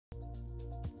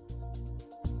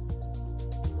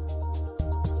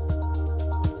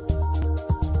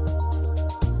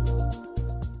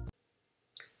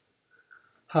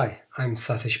Hi, I'm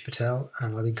Satish Patel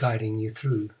and I'll be guiding you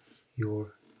through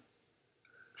your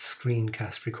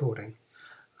screencast recording.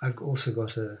 I've also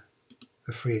got a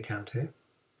free account here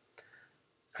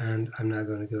and I'm now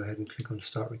going to go ahead and click on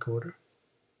Start Recorder.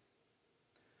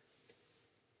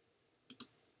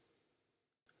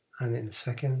 And in a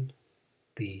second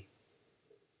the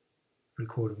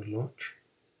recorder will launch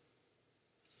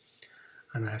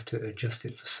and I have to adjust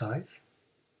it for size.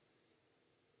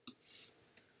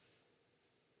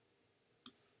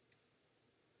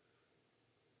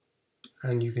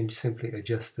 And you can simply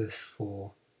adjust this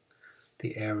for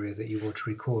the area that you want to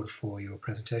record for your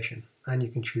presentation. And you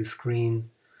can choose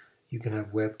screen, you can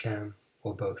have webcam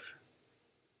or both.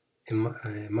 In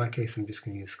my case I'm just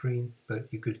going to use screen, but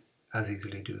you could as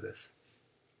easily do this.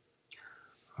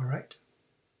 Alright,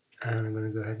 and I'm going to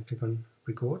go ahead and click on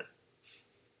record.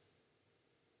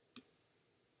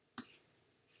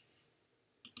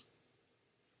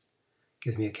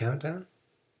 Gives me a countdown,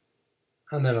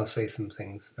 and then I'll say some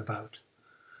things about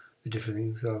the different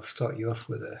things. I'll start you off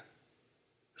with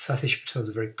Satish Patel is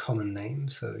a very common name,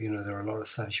 so you know there are a lot of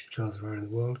Satish Patels around in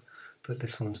the world, but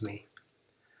this one's me.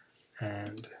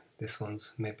 And this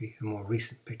one's maybe a more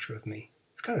recent picture of me.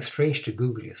 It's kind of strange to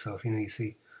Google yourself, you know, you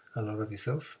see a lot of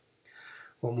yourself.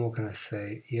 What more can I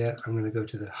say? Yeah, I'm going to go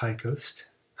to the high coast,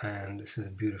 and this is a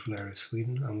beautiful area of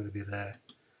Sweden. I'm going to be there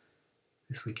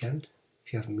this weekend.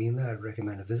 If you haven't been there, I'd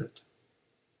recommend a visit.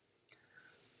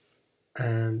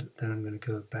 And then I'm going to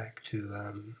go back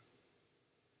to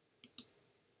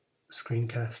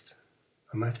Screencast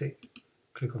or Matic,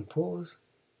 click on pause,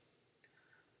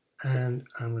 and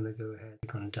I'm going to go ahead and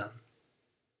click on done.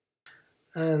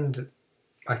 And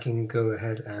I can go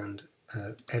ahead and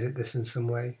edit this in some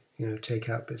way, you know, take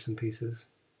out bits and pieces.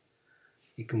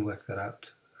 You can work that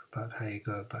out about how you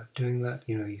go about doing that.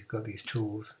 You know, you've got these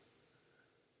tools,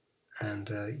 and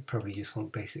you probably just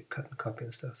want basic cut and copy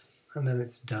and stuff. And then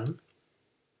it's done.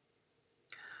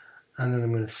 And then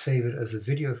I'm going to save it as a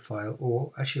video file,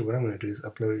 or actually what I'm going to do is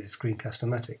upload it to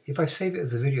Screencast-O-Matic. If I save it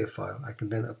as a video file, I can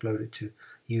then upload it to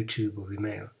YouTube or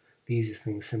Vimeo. The easiest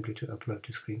thing is simply to upload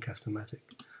to Screencast-O-Matic,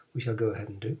 which I'll go ahead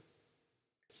and do.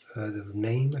 The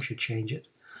name, I should change it,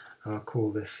 and I'll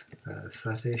call this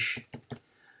Satish,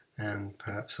 and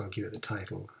perhaps I'll give it the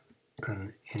title,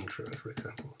 an intro, for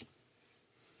example.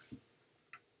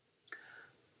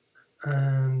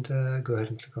 And go ahead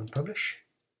and click on Publish.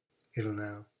 It'll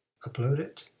now upload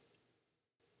it,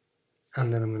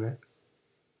 and then I'm going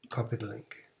to copy the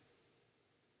link,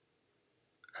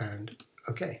 and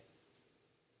OK.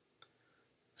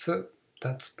 So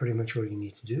that's pretty much all you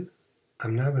need to do.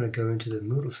 I'm now going to go into the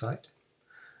Moodle site,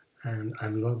 and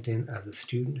I'm logged in as a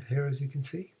student here, as you can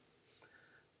see.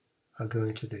 I'll go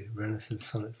into the Renaissance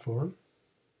Sonnet forum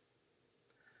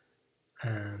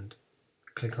and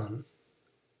click on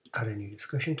Add a new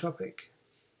discussion topic.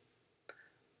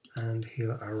 And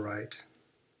here I'll write,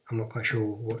 I'm not quite sure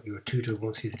what your tutor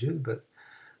wants you to do, but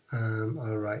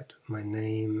I'll write my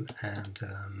name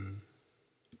and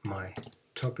my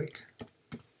topic.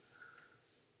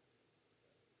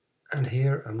 And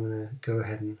here I'm going to go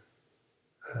ahead and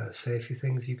say a few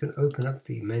things. You can open up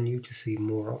the menu to see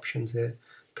more options here,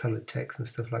 coloured text and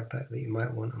stuff like that you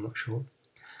might want, I'm not sure.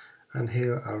 And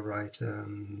here I'll write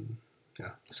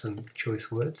some choice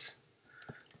words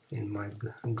in my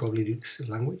gobbledygooks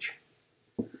language,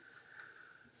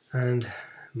 and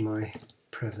my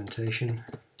presentation,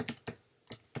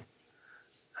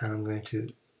 and I'm going to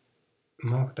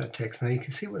mark that text. Now you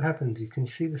can see what happens. You can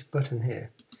see this button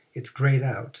here, it's greyed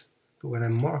out, but when I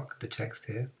mark the text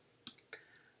here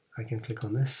I can click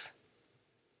on this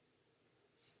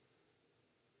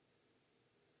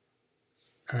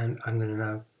and I'm going to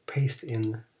now paste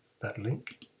in that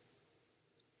link,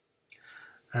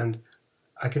 and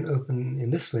I can open in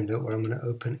this window, or I'm going to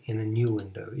open in a new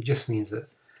window. It just means that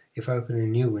if I open a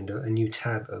new window, a new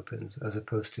tab opens, as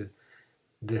opposed to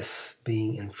this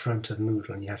being in front of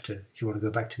Moodle, and you have to, if you want to go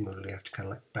back to Moodle, you have to kind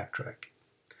of like backtrack.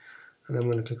 And I'm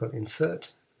going to click on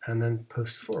Insert, and then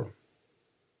Post Forum.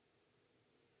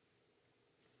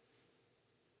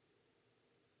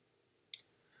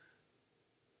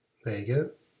 There you go.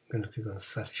 I'm going to click on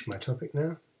Satish, my topic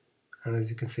now. And as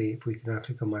you can see, if we can now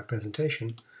click on my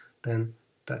presentation, then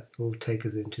that will take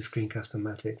us into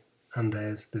Screencast-O-Matic, and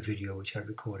there's the video which I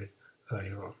recorded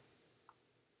earlier on.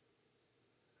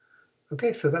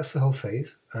 Okay, so that's the whole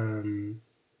phase.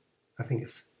 I think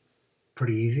it's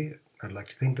pretty easy. I'd like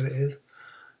to think that it is.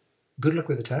 Good luck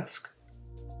with the task.